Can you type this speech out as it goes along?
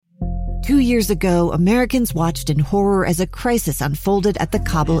2 years ago, Americans watched in horror as a crisis unfolded at the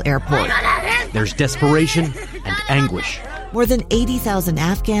Kabul airport. There's desperation and anguish. More than 80,000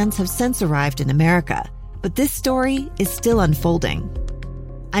 Afghans have since arrived in America, but this story is still unfolding.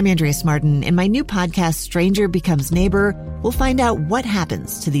 I'm Andrea Martin. In my new podcast, Stranger Becomes Neighbor, we'll find out what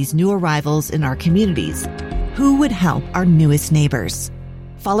happens to these new arrivals in our communities. Who would help our newest neighbors?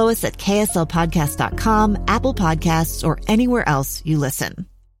 Follow us at kslpodcast.com, Apple Podcasts, or anywhere else you listen.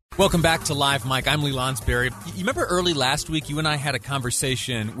 Welcome back to Live Mike. I'm Lee Lonsberry. You remember early last week, you and I had a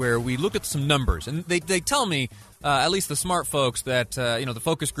conversation where we looked at some numbers, and they tell me, at least the smart folks that, the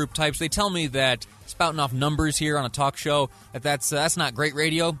focus group types, they tell me that spouting off numbers here on a talk show, that's not great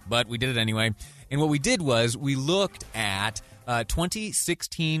radio, but we did it anyway. And what we did was we looked at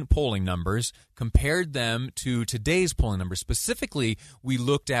 2016 polling numbers, compared them to today's polling numbers. Specifically, we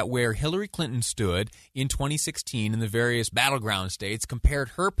looked at where Hillary Clinton stood in 2016 in the various battleground states, compared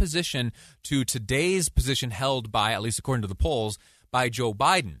her position to today's position held by, at least according to the polls, by Joe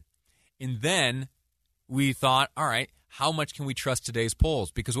Biden. And then we thought, all right, how much can we trust today's polls?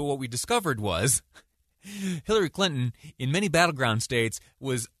 Because what we discovered was Hillary Clinton, in many battleground states,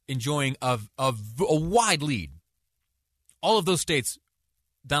 was enjoying a wide lead. All of those states,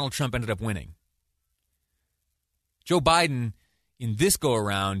 Donald Trump ended up winning. Joe Biden, in this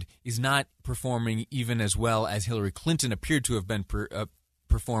go-around, is not performing even as well as Hillary Clinton appeared to have been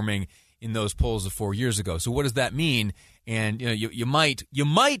performing in those polls of 4 years ago. So what does that mean? And you might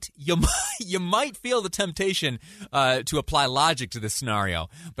feel the temptation to apply logic to this scenario.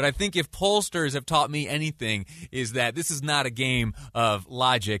 But I think if pollsters have taught me anything, is that this is not a game of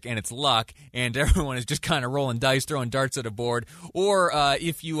logic and it's luck, and everyone is just kind of rolling dice, throwing darts at a board. Or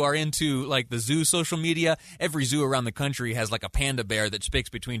if you are into like the zoo social media, every zoo around the country has like a panda bear that speaks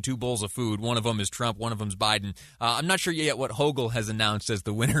between two bowls of food. One of them is Trump, one of them is Biden. I'm not sure yet what Hochul has announced as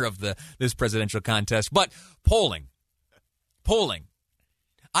the winner of this presidential contest, but polling.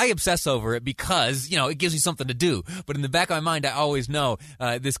 I obsess over it because, it gives me something to do. But in the back of my mind, I always know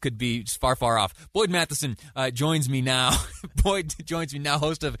this could be far, far off. Boyd Matheson joins me now. Boyd joins me now,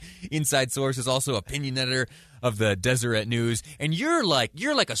 host of Inside Sources, also opinion editor of the Deseret News. And you're like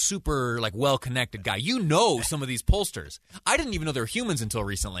a super well-connected guy. You know some of these pollsters. I didn't even know they were humans until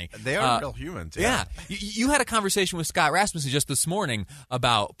recently. They are real humans. Yeah. You had a conversation with Scott Rasmussen just this morning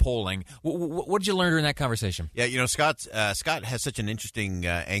about polling. What did you learn during that conversation? Yeah, Scott has such an interesting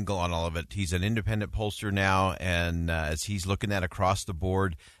angle on all of it. He's an independent pollster now, and as he's looking at across the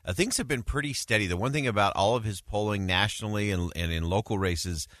board, things have been pretty steady. The one thing about all of his polling nationally and in local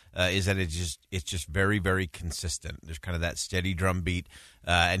races is that it's just very, very consistent. There's kind of that steady drumbeat.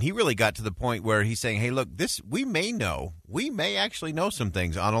 And he really got to the point where he's saying, hey, look, we may actually know some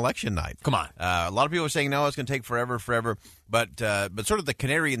things on election night. Come on. A lot of people are saying, no, it's going to take forever. But sort of the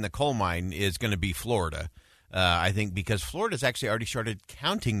canary in the coal mine is going to be Florida. I think because Florida's actually already started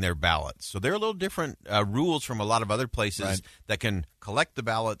counting their ballots. So there are a little different rules from a lot of other places that can collect the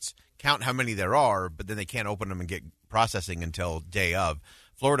ballots, count how many there are, but then they can't open them and get processing until day of.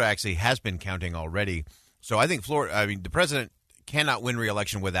 Florida actually has been counting already. So I think the president cannot win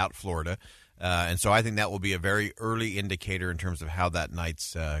re-election without Florida. And so I think that will be a very early indicator in terms of how that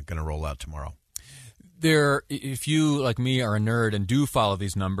night's going to roll out tomorrow. If you, like me, are a nerd and do follow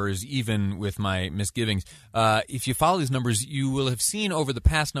these numbers, even with my misgivings, if you follow these numbers, you will have seen over the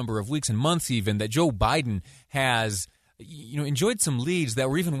past number of weeks and months even that Joe Biden has enjoyed some leads that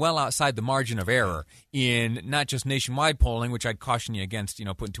were even well outside the margin of error in not just nationwide polling, which I'd caution you against,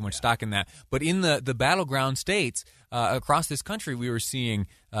 putting too much stock in that, but in the battleground states across this country, we were seeing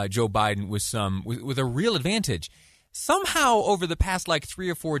Joe Biden with a real advantage. Somehow over the past 3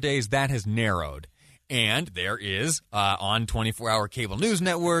 or 4 days, that has narrowed. And there is, on 24-hour cable news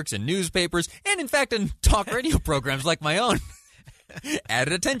networks and newspapers, and in fact in talk radio programs like my own,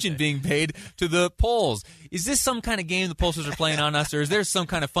 added attention being paid to the polls. Is this some kind of game the pollsters are playing on us, or is there some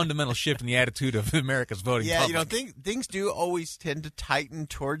kind of fundamental shift in the attitude of America's voting public? Things do always tend to tighten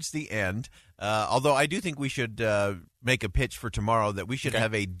towards the end, although I do think we should make a pitch for tomorrow that we should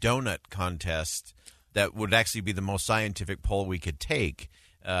have a donut contest that would actually be the most scientific poll we could take.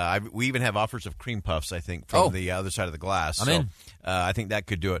 We even have offers of cream puffs, I think, from the other side of the glass. I think that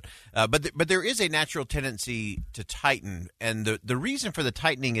could do it. But there is a natural tendency to tighten, and the reason for the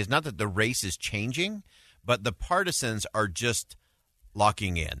tightening is not that the race is changing, but the partisans are just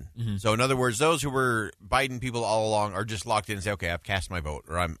locking in. Mm-hmm. So in other words, those who were Biden people all along are just locked in and say, okay, I've cast my vote,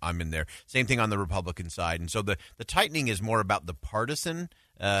 or I'm in there. Same thing on the Republican side. And so the tightening is more about the partisan,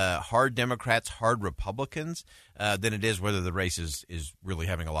 hard Democrats, hard Republicans, than it is whether the race is really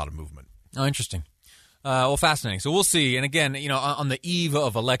having a lot of movement. Oh, interesting. Well, fascinating. So we'll see. And again, on the eve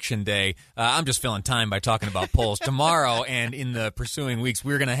of Election Day, I'm just filling time by talking about polls. Tomorrow and in the pursuing weeks,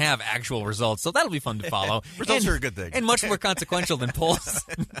 we're going to have actual results. So that'll be fun to follow. Results are a good thing. And much more consequential than polls.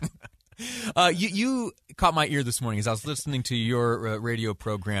 You caught my ear this morning as I was listening to your radio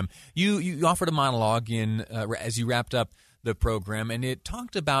program. You offered a monologue as you wrapped up the program, and it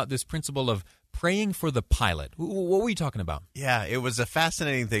talked about this principle of praying for the pilot. What were you talking about? Yeah, it was a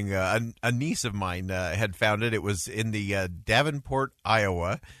fascinating thing. A niece of mine had found it. It was in the Davenport,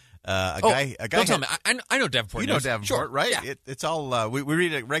 Iowa. A guy. Don't tell me. I know Davenport. You know Davenport, sure. right? Yeah. It's all we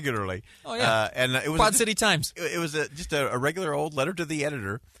read it regularly. Oh yeah. And it was Quad City Times. It was just a regular old letter to the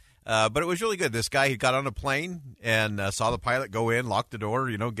editor. But it was really good. This guy, he got on a plane and saw the pilot go in, lock the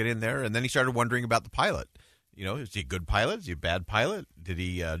door, get in there, and then he started wondering about the pilot. Is he a good pilot? Is he a bad pilot? Did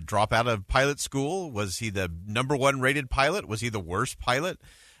he drop out of pilot school? Was he the number one rated pilot? Was he the worst pilot?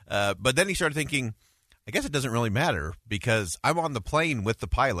 But then he started thinking, I guess it doesn't really matter because I'm on the plane with the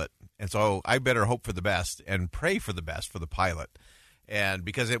pilot, and so I better hope for the best and pray for the best for the pilot. And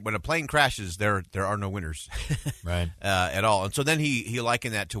because when a plane crashes, there are no winners, right? At all. And so then he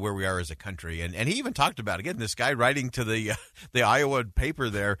likened that to where we are as a country, and he even talked about, again, this guy writing to the Iowa paper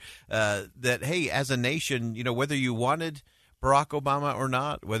there that, hey, as a nation, whether you wanted Barack Obama or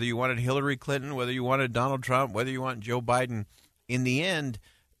not, whether you wanted Hillary Clinton, whether you wanted Donald Trump, whether you want Joe Biden, in the end,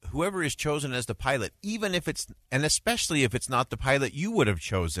 whoever is chosen as the pilot, even if and especially if it's not the pilot you would have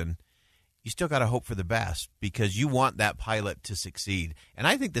chosen, you still got to hope for the best because you want that pilot to succeed. And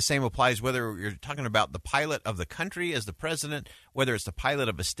I think the same applies whether you're talking about the pilot of the country as the president, whether it's the pilot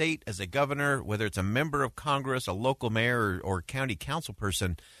of a state as a governor, whether it's a member of Congress, a local mayor, or county council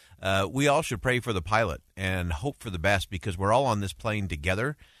person. We all should pray for the pilot and hope for the best because we're all on this plane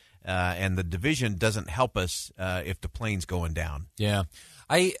together, and the division doesn't help us if the plane's going down. Yeah.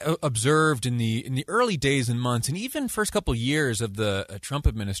 I observed in the early days and months, and even first couple of years of the Trump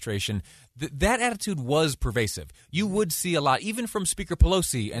administration, that attitude was pervasive. You would see a lot, even from Speaker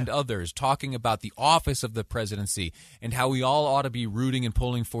Pelosi and others, talking about the office of the presidency and how we all ought to be rooting and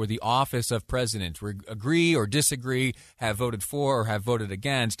pulling for the office of president. We agree or disagree, have voted for or have voted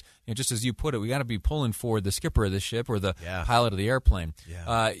against. Just as you put it, we got to be pulling for the skipper of the ship or the pilot of the airplane.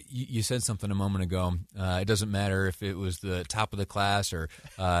 Yeah. You said something a moment ago. It doesn't matter if it was the top of the class or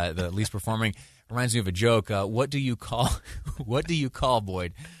the least performing. Reminds me of a joke. What do you call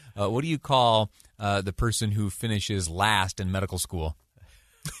Boyd? What do you call the person who finishes last in medical school?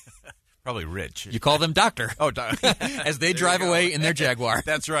 Probably rich. You call them doctor. Oh, as they drive away in their Jaguar.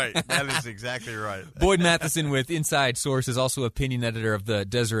 That's right. That is exactly right. Boyd Matheson with Inside Sources, also opinion editor of the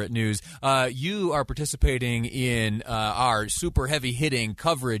Deseret News. You are participating in our super heavy-hitting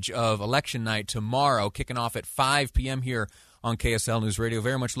coverage of Election Night tomorrow, kicking off at 5 p.m. here on KSL News Radio.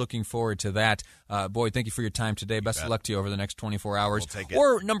 Very much looking forward to that. Boyd, thank you for your time today. Best of luck to you over the next 24 hours. We'll take it.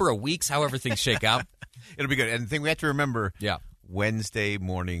 Or number of weeks, however things shake out. It'll be good. And the thing we have to remember, Wednesday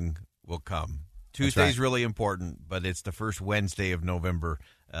morning will come. Tuesday's really important, but it's the first Wednesday of November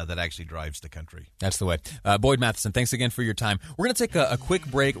that actually drives the country. That's the way. Boyd Matheson, thanks again for your time. We're going to take a quick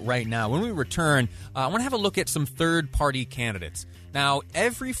break right now. When we return, I want to have a look at some third-party candidates. Now,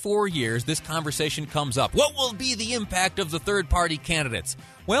 every 4 years, this conversation comes up. What will be the impact of the third-party candidates?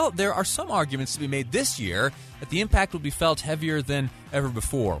 Well, there are some arguments to be made this year that the impact will be felt heavier than ever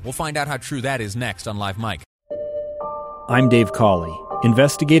before. We'll find out how true that is next on Live Mike. I'm Dave Cawley,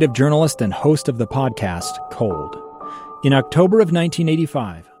 investigative journalist and host of the podcast Cold. In October of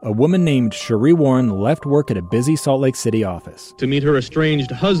 1985, a woman named Cherie Warren left work at a busy Salt Lake City office to meet her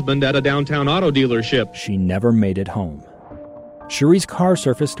estranged husband at a downtown auto dealership. She never made it home. Cherie's car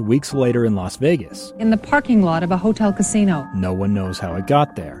surfaced weeks later in Las Vegas. In the parking lot of a hotel casino. No one knows how it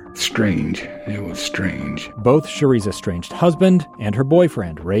got there. Strange. It was strange. Both Cherie's estranged husband and her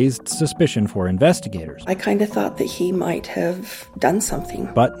boyfriend raised suspicion for investigators. I kind of thought that he might have done something.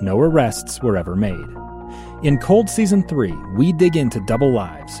 But no arrests were ever made. In Cold Season 3, we dig into double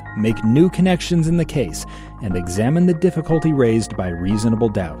lives, make new connections in the case, and examine the difficulty raised by reasonable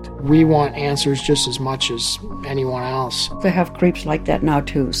doubt. We want answers just as much as anyone else. They have creeps like that now,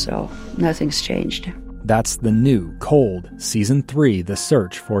 too, so nothing's changed. That's the new Cold Season 3, The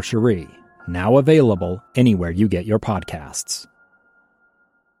Search for Cherie. Now available anywhere you get your podcasts.